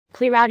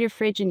Clear out your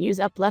fridge and use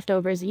up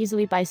leftovers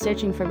easily by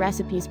searching for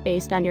recipes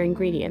based on your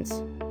ingredients.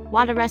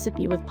 Want a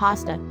recipe with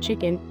pasta,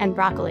 chicken, and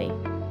broccoli?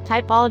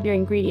 Type all of your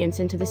ingredients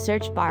into the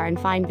search bar and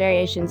find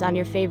variations on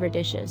your favorite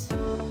dishes.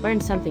 Learn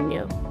something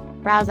new.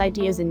 Browse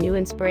ideas and new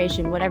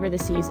inspiration whatever the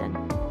season.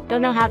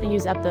 Don't know how to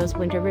use up those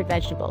winter root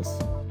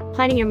vegetables?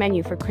 Planning your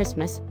menu for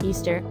Christmas,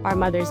 Easter, or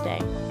Mother's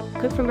Day.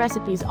 Cook from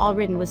recipes all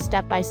written with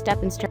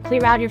step-by-step instructions.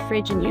 Clear out your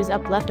fridge and use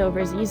up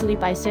leftovers easily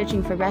by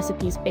searching for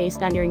recipes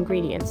based on your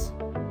ingredients.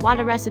 Want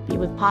a recipe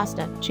with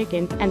pasta,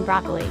 chicken, and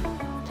broccoli?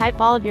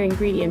 Type all of your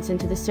ingredients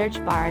into the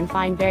search bar and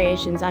find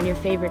variations on your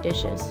favorite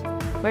dishes.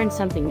 Learn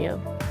something new.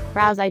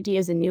 Browse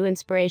ideas and new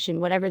inspiration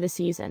whatever the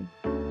season.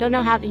 Don't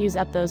know how to use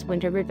up those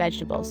winter root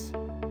vegetables?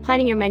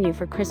 Planning your menu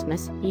for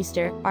Christmas,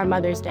 Easter, or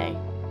Mother's Day.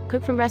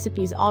 Cook from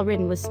recipes all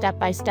written with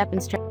step-by-step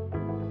instructions.